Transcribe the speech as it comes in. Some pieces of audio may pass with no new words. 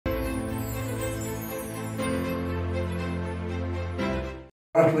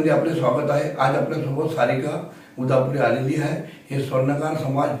मध्ये आपले स्वागत आहे। आज आपल्यासोबत सारिका उदापुरी आलेली आहे। हे स्वर्णकार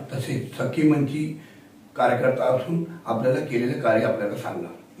समाज तसेच सखी मंची कार्यकर्ता असून आपल्याला केलेले कार्य आपल्याला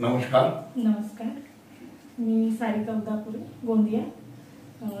सांगणार। नमस्कार। नमस्कार, मी सारिका उदापुरी, गोंदिया।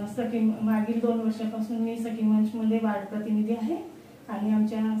 सखी मागील 2 वर्षापासून मी सखी मंच मध्ये वार्ड प्रतिनिधी आहे आणि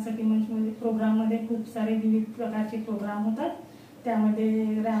आमच्या सखी मंच मध्ये प्रोग्राम मध्ये खूप सारे विविध प्रकारचे प्रोग्राम होतात।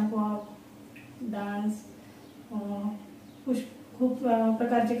 त्यामध्ये रॅम्प वॉक, डान्स, खूप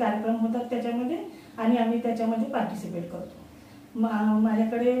प्रकारचे कार्यक्रम होतात त्याच्यामध्ये आणि आम्ही त्याच्यामध्ये पार्टिसिपेट करतो।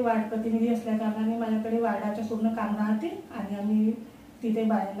 माझ्याकडे वार्ड प्रतिनिधी असल्या कारणाने माझ्याकडे वार्डाचे पूर्ण काम राहते आणि आम्ही तिथे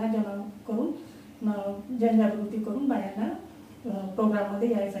बायांना जमा करून जनजागृती करून बायांना प्रोग्राम मध्ये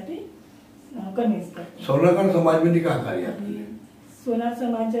यायसाठी कन्व्हिन्स करतो। स्वर्णकार समाज मध्ये काय कार्य आहे? सोनार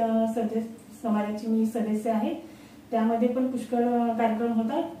समाज समाजाची मी सदस्य आहे। त्यामध्ये पण पुष्कळ कार्यक्रम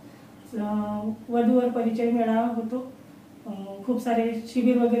होतात। वधूवर परिचय मेळावा होतो, खूप सारे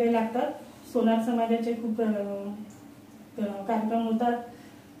शिबिर वगैरे लागतात। सोनार समाजाचे खूप कार्यक्रम होतात।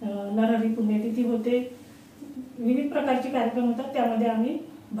 नरहरी पुण्यतिथी होते, विविध प्रकारचे कार्यक्रम होतात, त्यामध्ये आम्ही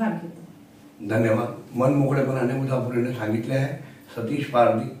भाग घेतो। धन्यवाद। मन मोकळेपणाने उदापुरीने सांगितले आहे। सतीश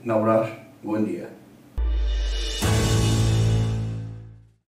पारधी, नवराष्ट्र, गोंदिया।